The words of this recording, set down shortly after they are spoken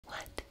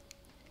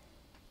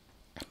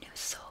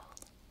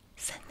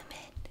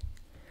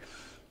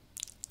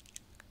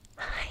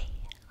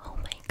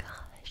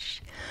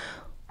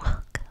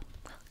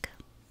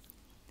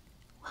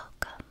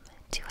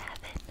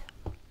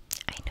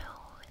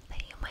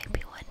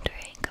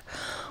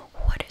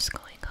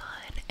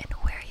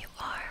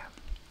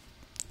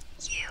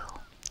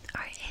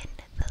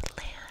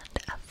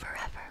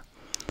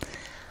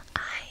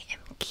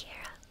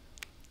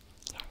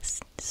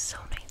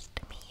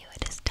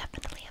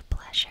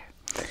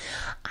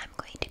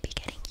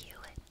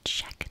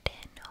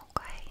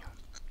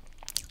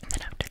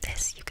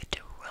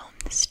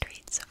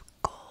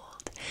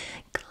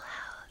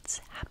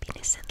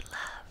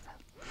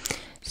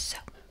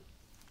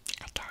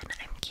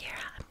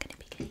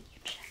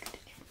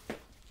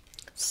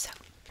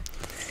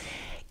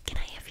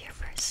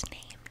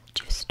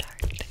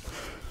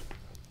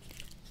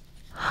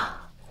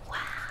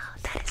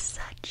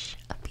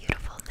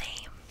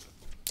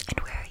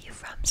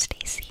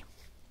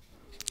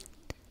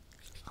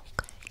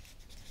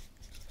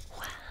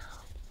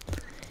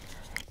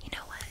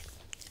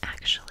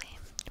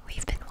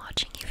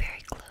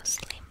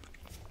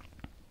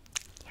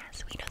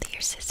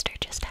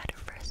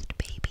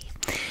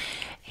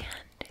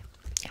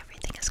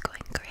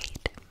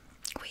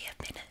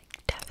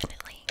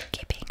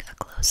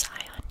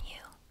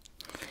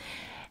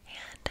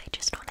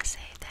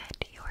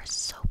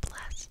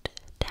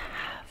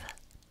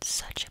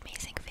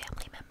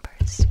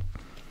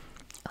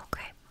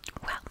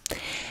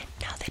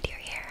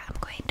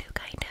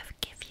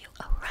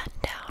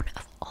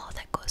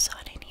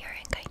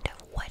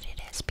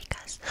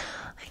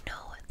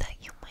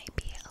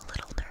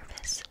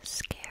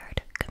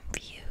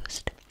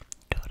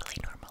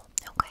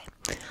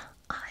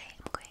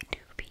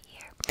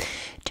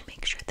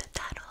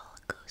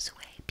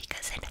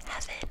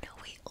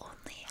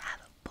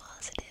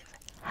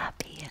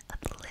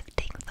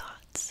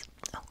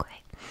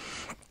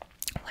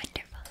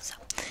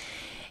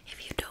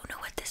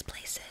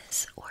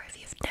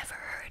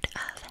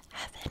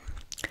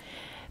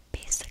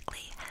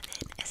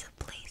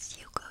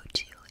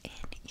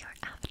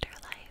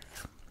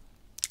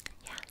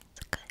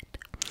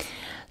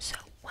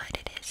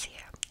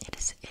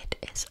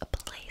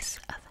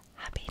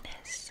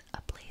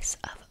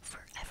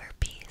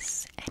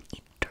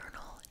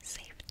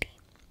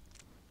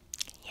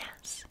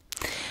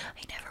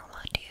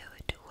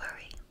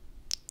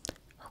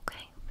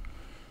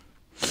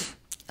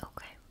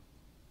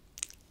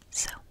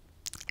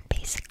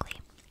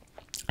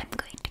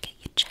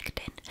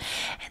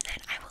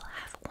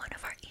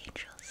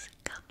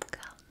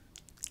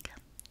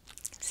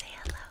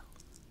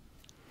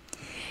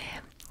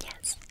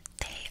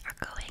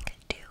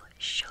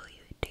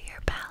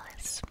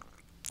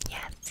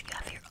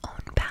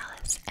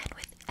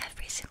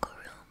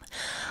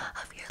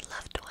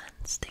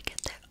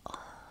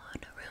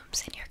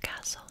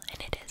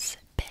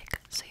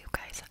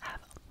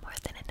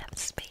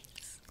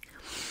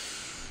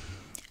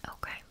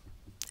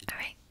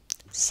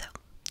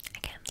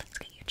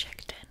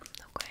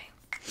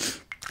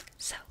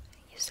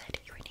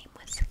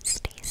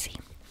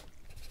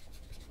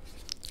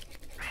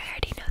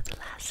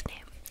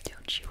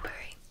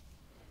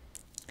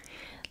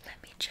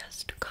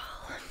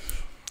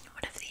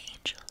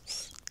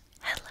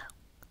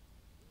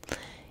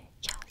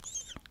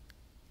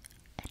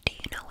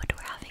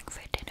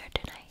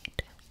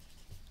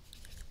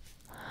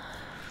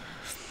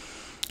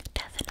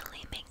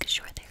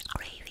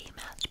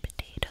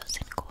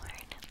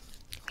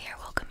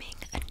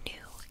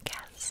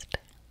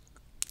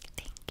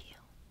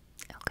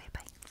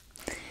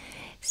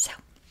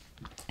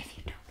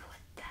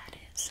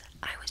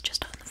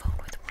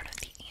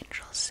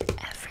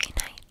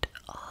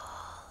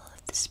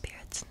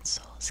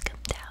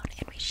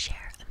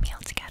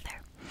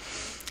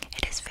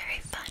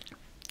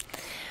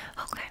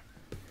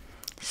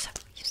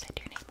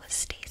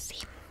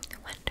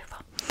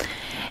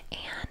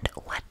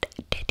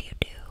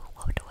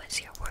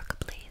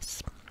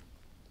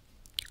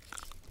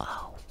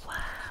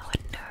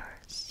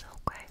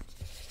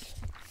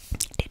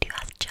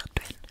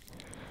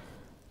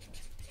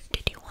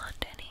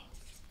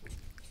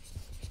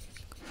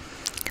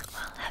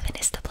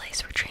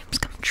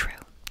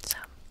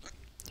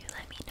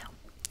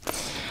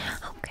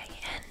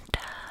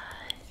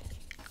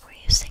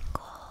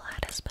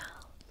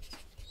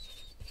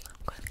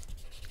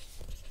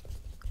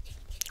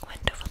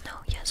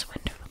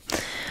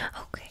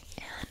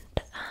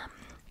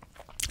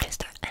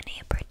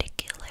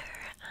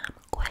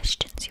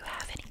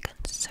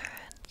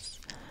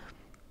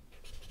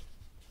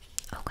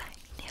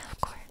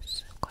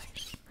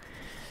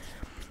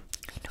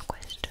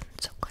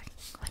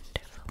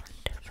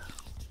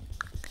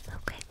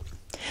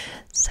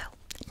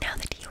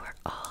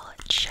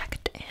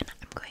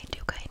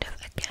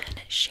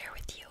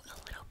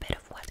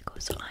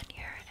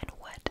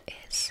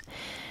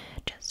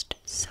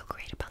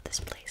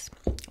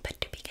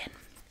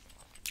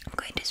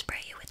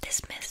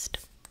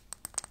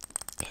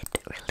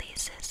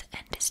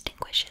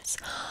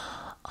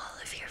all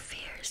of your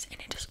fears, and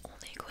it is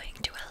only going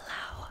to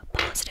allow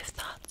positive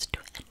thoughts to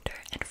enter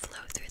and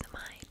flow through the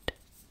mind.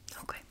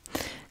 Okay,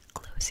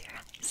 close your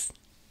eyes.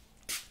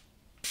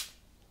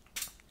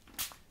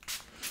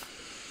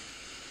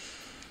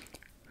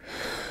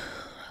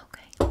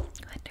 Okay,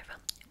 wonderful.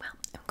 Well,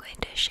 I'm going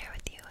to share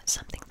with you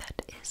something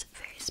that is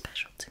very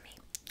special to me.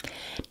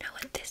 Now,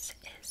 what this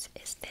is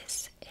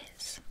this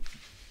is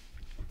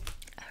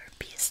our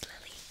peace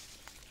lily.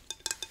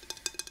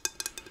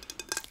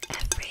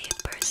 Every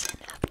person,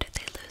 after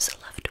they lose a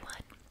loved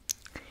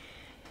one,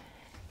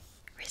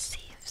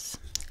 receives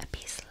a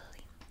peace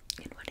lily.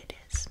 And what it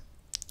is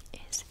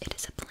it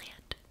is a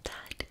plant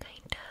that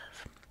kind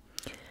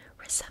of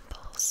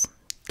resembles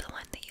the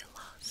one that you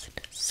lost.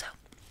 So,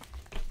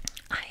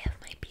 I have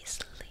my peace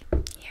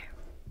lily here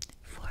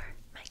for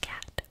my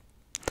cat.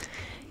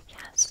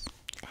 Yes,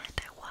 and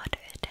I water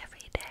it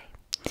every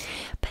day.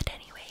 But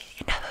anyway,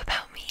 enough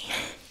about me.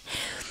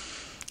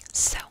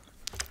 So,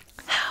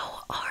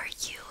 how are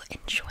you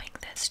enjoying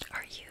this? Do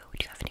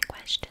you have any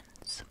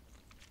questions?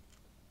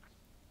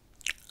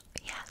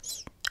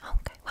 Yes.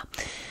 Okay, well,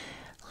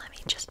 let me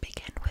just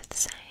begin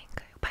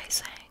by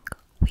saying,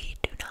 we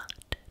do not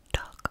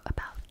talk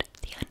about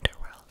the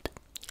underworld,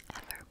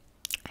 ever.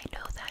 I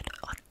know that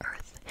on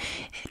Earth,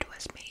 it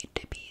was made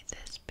to be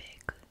this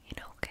big,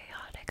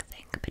 chaotic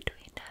thing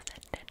between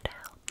heaven and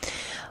hell,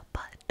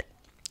 but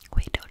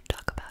we don't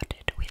talk about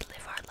it. We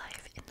live our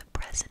life in the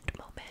present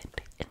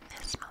moment, in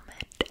this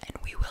moment, and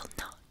we will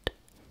not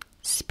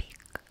speak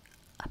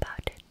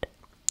about it.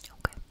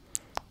 Okay?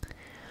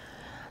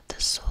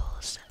 The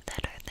souls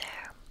that are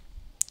there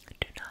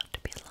do not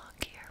belong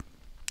here.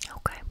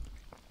 Okay?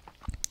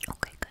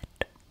 Okay,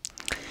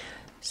 good.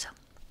 So,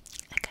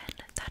 again,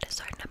 that is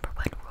our number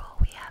one rule.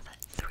 We have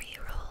 3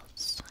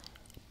 rules.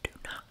 Do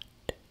not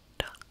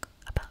talk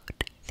about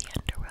the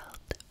underworld.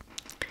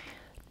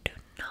 Do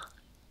not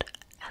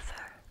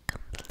ever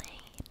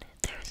complain.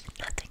 There's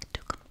nothing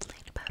to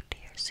complain about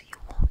here, so you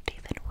won't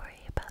even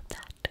worry about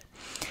that.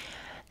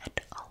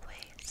 And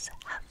always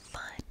have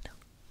fun.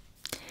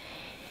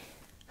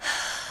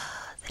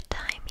 The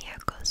time here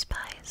goes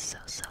by so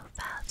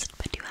fast,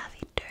 but you have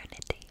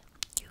eternity.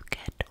 You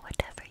get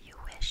whatever you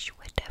wish,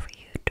 whatever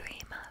you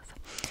dream of.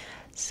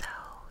 So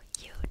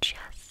you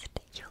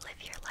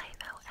live your life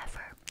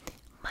however.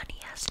 Money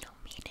has no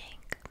meaning.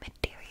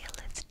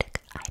 Materialistic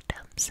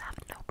items have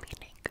no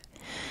meaning.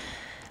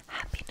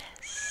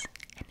 Happiness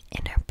and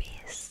inner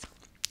peace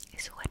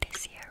is what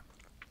is here.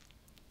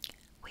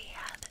 We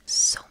have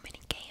so many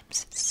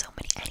games,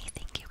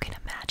 anything you can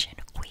imagine,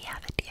 we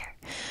have it here.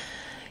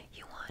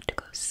 You want to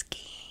go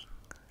skiing,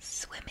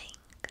 swimming,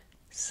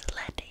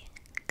 sledding,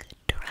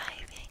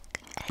 driving,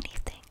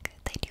 anything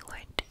that you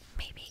weren't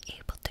maybe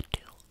able to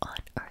do on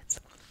Earth,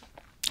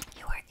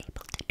 you are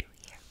able to do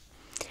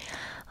here.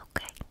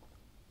 Okay?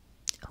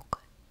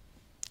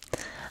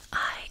 Okay.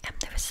 I am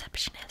the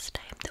receptionist.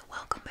 I am the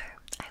welcomer.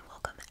 I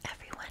welcome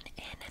everyone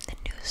in and the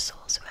new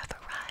souls who have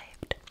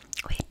arrived.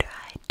 We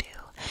try to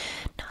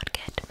not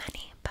get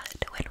many, but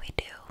when we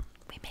do,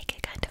 we make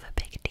it kind of a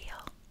big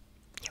deal.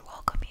 You're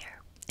welcome here,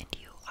 and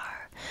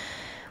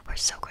we're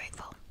so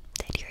grateful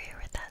that you're here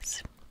with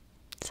us.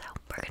 So,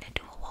 we're gonna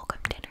do a welcome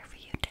dinner for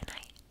you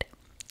tonight,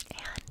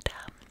 and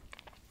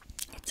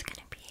it's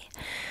gonna be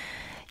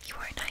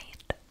your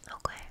night,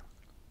 okay?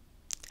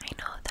 I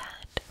know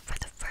that for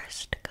the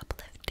first couple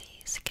of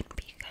days it can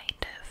be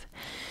kind of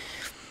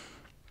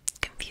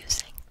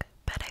confusing,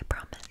 but I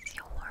promise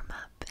you'll warm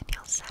up and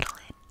you'll settle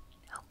in,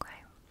 okay?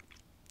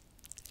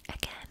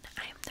 Again,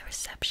 I am the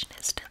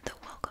receptionist, and